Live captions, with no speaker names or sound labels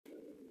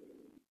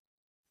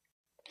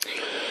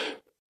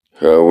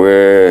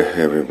Away,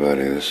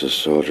 everybody. This is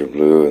Soldier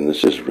Blue, and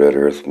this is Red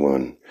Earth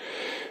 1.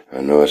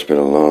 I know it's been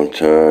a long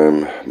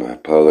time. My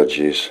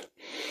apologies.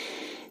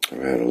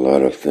 I've had a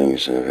lot of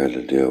things I've had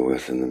to deal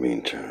with in the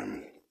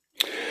meantime.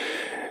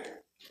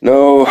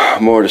 No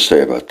more to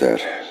say about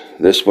that.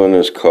 This one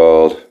is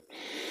called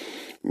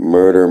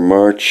Murder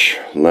March,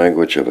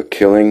 Language of a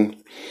Killing,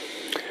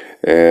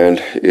 and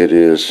it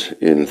is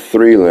in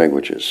 3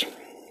 languages.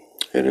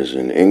 It is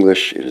in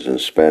English, it is in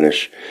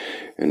Spanish,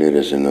 and it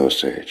is in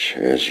Osage.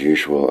 As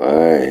usual,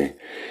 I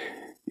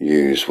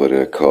use what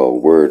I call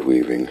word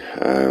weaving.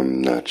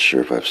 I'm not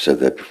sure if I've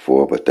said that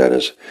before, but that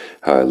is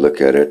how I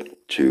look at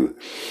it, to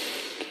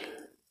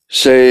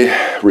say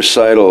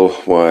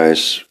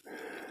recital-wise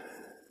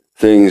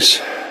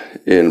things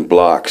in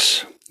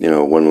blocks,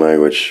 one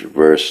language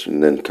verse,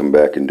 and then come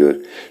back and do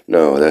it.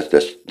 No, that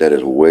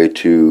is way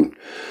too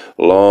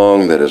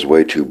long, that is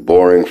way too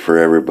boring for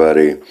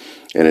everybody,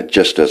 and it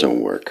just doesn't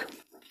work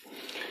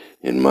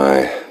in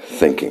my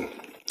thinking.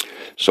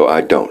 So I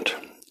don't.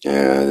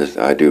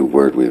 I do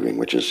word weaving,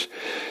 which is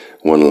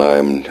one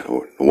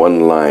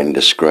line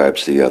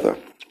describes the other,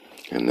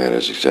 and that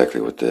is exactly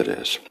what that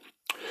is.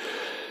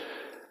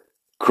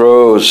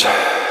 Crows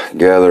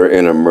gather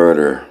in a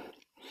murder.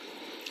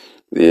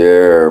 The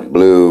air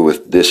blue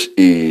with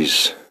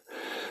dis-ease,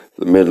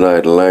 the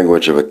midnight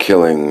language of a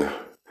killing,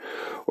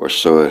 or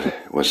so it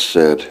was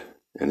said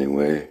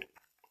anyway.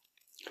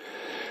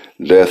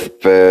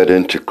 Death fed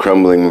into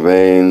crumbling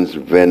veins,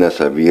 venas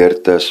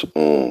abiertas,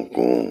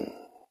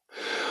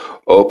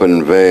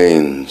 open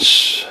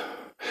veins,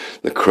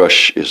 the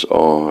crush is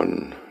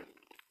on.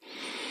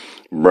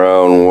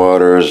 Brown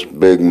waters,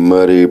 big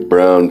muddy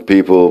brown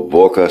people,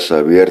 bocas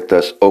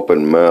abiertas,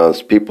 open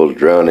mouths, people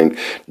drowning.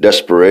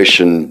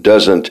 Desperation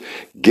doesn't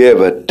give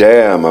a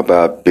damn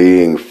about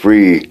being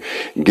free.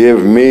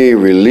 Give me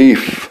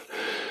relief.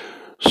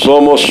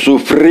 Somos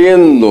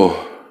sufriendo.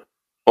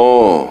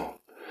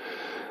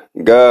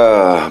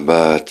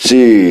 Gabatije.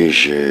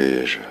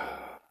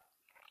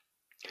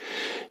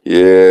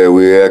 Yeah,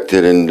 we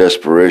acted in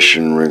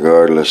desperation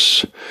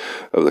regardless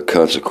of the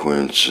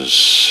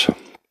consequences.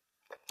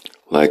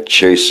 Like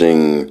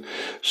chasing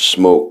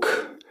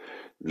smoke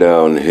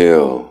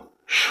downhill.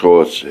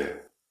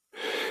 Schwarze.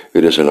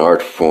 It is an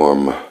art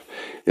form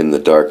in the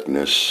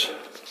darkness.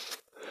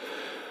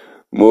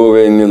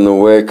 Moving in the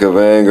wake of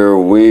anger,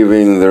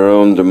 weaving their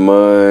own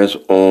demise.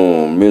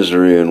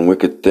 Misery and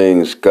wicked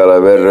things.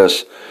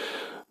 Calaveras,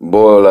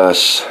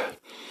 bolas,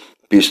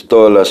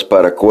 pistolas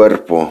para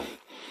cuerpo.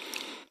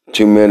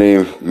 Too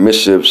many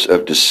missives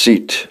of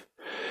deceit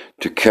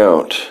to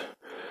count.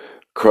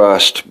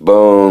 Crossed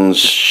bones,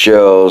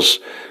 shells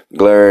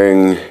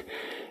glaring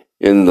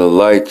in the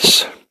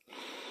lights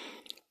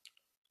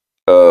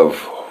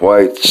of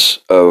whites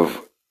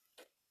of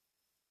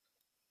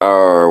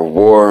our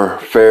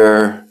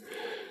warfare,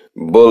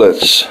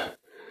 bullets,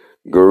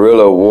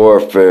 guerrilla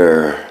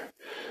warfare,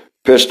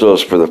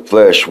 pistols for the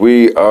flesh.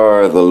 We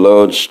are the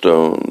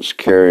lodestones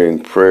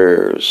carrying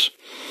prayers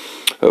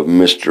of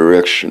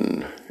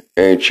misdirection,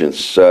 ancient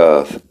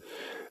South,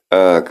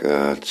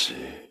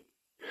 Agazi.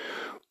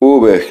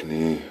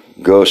 Ubechni,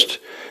 ghost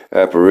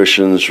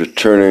apparitions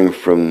returning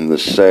from the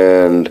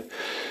sand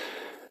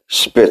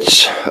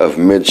spits of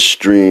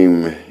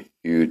midstream.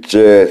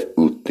 Utzet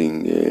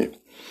utinge.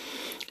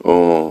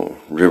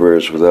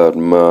 Rivers without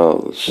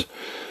mouths,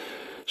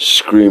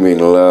 screaming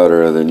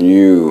louder than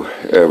you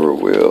ever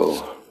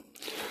will.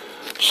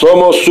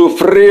 Somos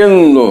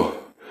sufriendo.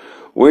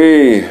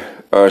 We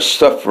are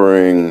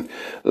suffering.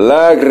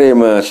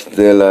 Lágrimas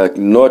de la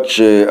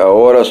noche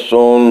ahora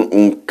son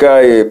un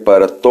calle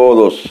para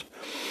todos.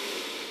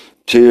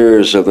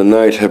 Tears of the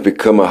night have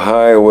become a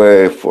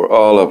highway for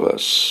all of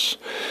us.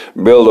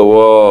 Build a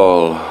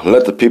wall.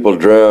 Let the people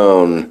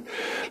drown.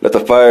 Let the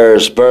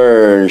fires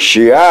burn.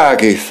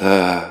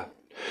 Shiagitha.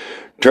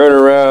 Turn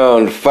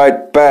around.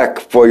 Fight back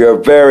for your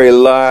very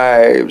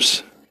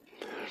lives.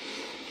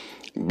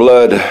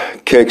 Blood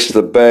cakes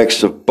the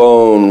banks of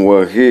bone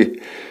where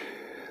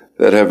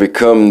that have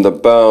become the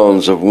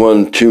bounds of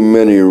one too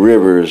many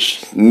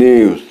rivers.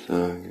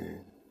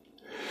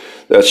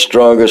 That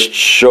strongest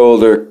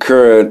shoulder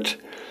current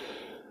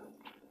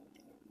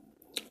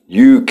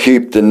you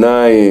keep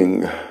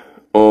denying.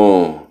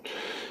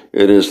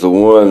 It is the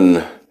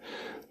one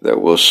that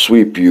will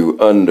sweep you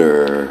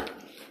under.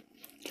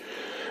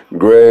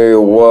 Gray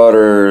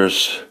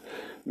waters,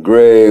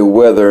 gray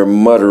weather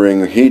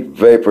muttering, heat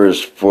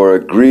vapors for a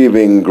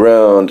grieving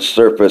ground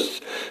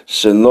surface,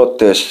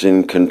 cenotes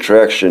in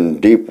contraction,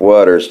 deep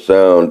water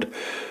sound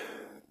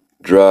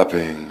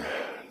dropping,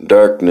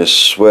 darkness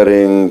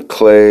sweating,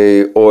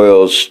 clay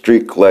oils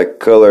streak-like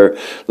color,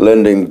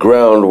 lending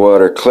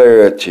groundwater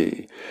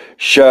clarity.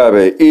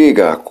 Shabe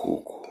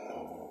igaku.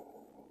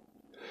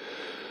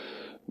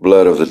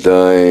 Blood of the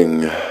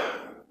dying,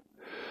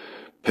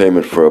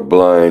 payment for a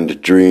blind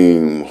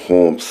dream,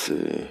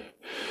 homsi.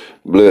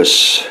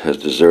 Bliss has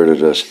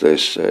deserted us, they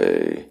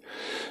say.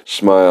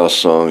 Smile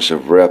songs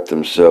have wrapped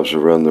themselves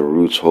around the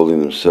roots, holding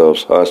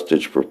themselves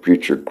hostage for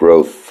future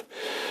growth.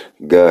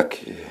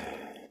 Gaki.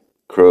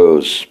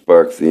 Crows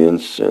spark the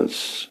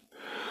incense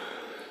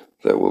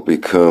that will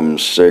become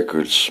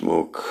sacred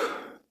smoke.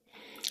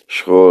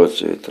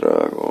 Shkote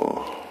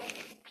trago.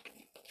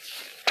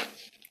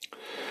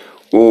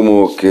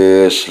 Humo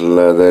que es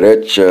la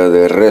derecha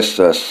de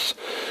rezas,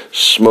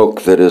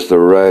 smoke that is the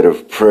right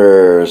of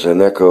prayers,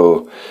 an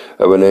echo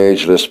of an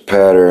ageless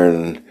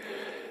pattern,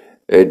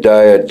 a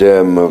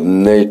diadem of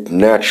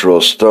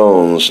natural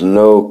stones,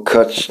 no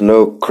cuts,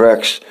 no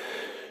cracks,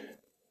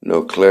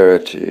 no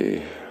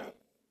clarity,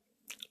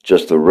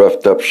 just the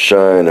roughed up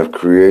shine of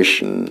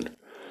creation,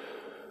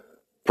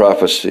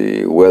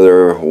 prophecy,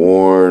 weather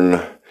worn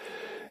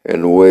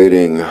and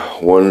waiting,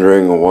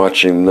 wondering,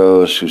 watching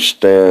those who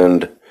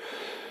stand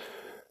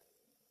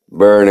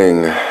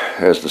burning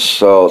as the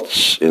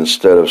salts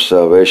instead of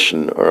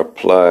salvation are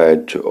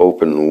applied to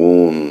open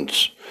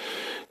wounds.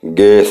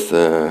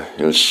 Getha,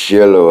 el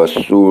cielo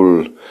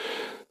azul,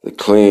 the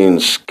clean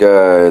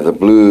sky, the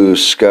blue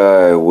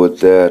sky, would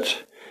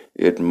that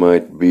it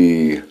might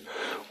be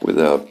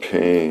without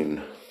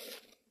pain.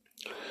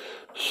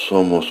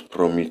 Somos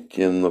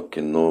prometiendo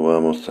que no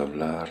vamos a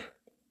hablar.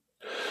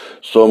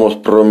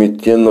 Somos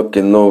prometiendo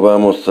que no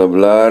vamos a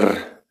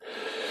hablar.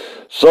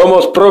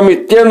 Somos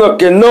prometiendo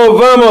que no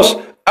vamos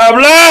a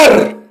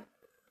hablar.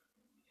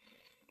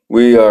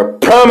 We are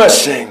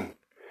promising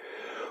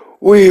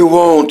we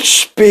won't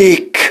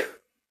speak.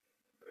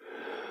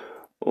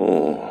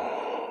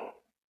 Oh,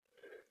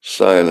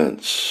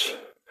 silence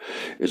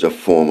is a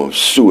form of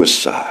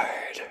suicide.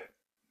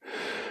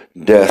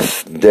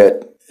 Death,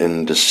 debt,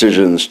 and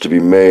decisions to be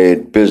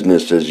made,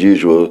 business as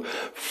usual.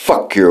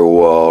 Fuck your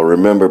wall.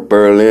 Remember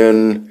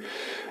Berlin?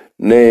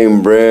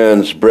 Name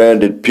brands,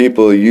 branded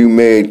people you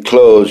made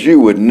clothes you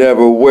would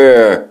never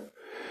wear.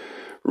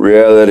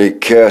 Reality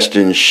cast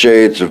in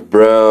shades of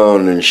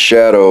brown and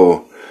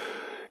shadow.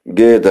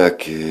 Queda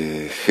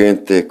que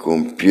gente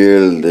con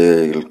piel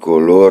del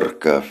color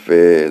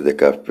café de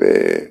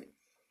café.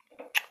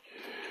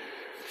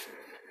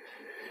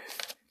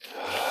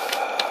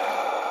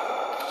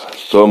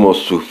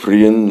 Somos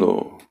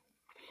sufriendo.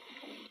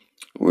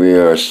 We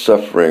are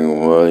suffering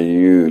while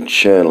you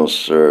channel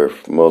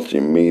surf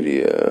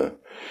multimedia.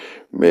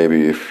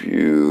 Maybe if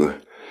you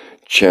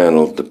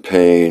channeled the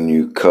pain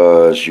you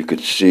cause, you could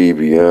see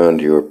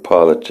beyond your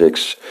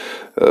politics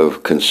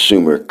of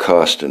consumer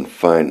cost and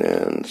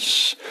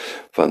finance.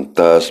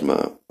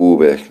 Fantasma,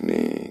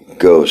 ubechni,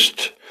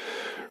 ghost,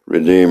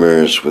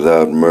 redeemers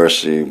without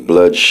mercy,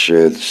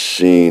 bloodshed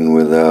seen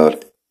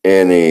without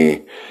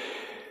any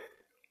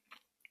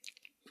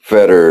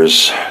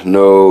fetters,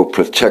 no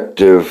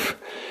protective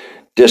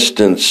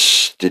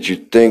distance. Did you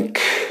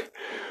think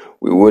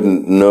we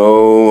wouldn't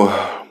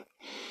know?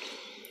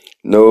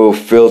 No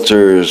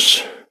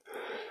filters,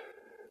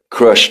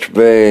 crushed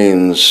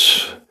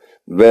veins,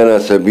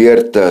 venas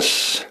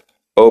abiertas,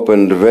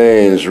 opened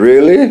veins.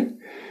 Really?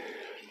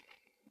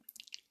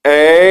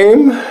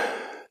 Aim?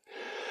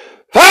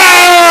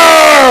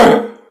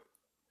 Fire!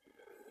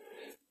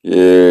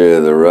 Yeah,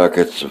 the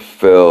rockets of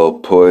fell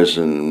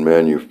poison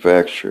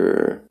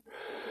manufacture.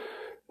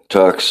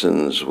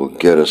 Toxins will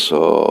get us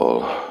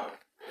all.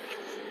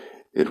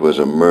 It was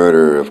a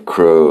murder of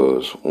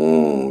crows.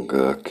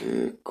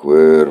 Gaque,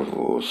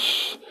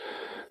 cuervos,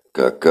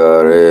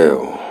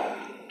 cacareo.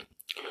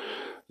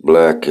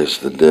 Black is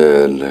the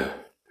dead.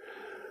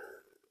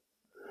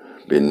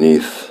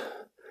 Beneath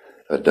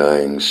a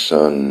dying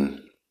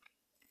sun.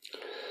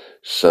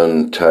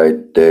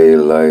 Sun-tight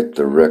daylight,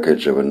 the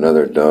wreckage of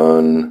another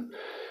dawn.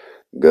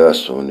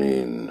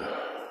 Gasoline,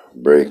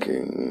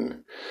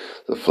 breaking.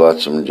 The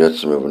flotsam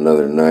jetsam of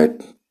another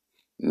night.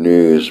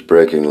 News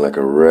breaking like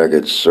a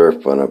ragged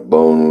surf on a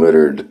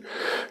bone-littered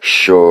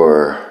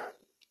shore.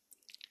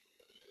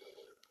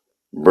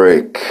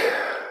 Break.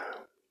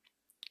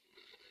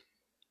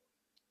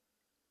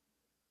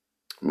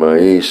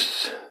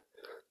 Maíz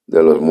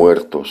de los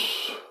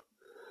muertos.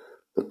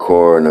 The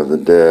corn of the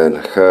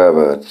dead.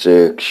 Java,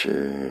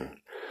 tzikche.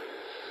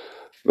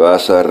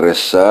 Vas a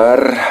rezar?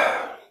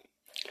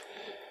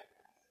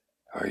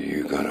 Are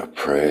you gonna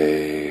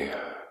pray?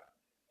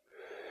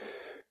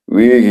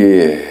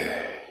 Wiggy.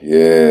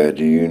 Yeah,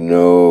 do you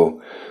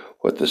know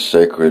what the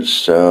sacred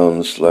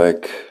sounds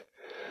like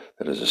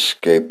that has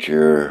escaped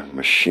your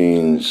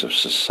machines of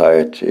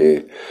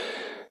society?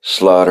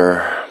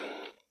 Slaughter.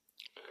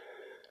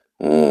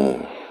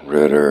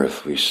 Red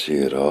earth, we see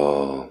it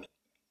all.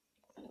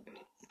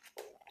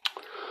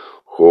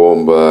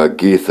 Homba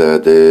Gita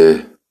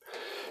de,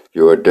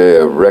 your day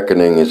of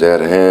reckoning is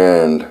at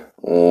hand.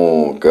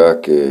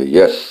 Gake,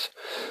 yes,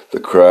 the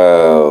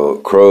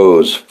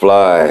crows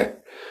fly.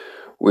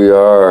 We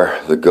are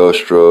the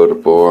ghost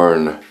road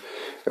born,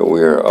 and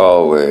we are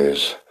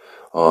always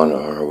on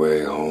our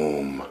way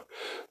home.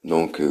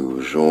 Nonke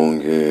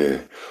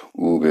ujonge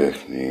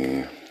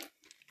ubechni.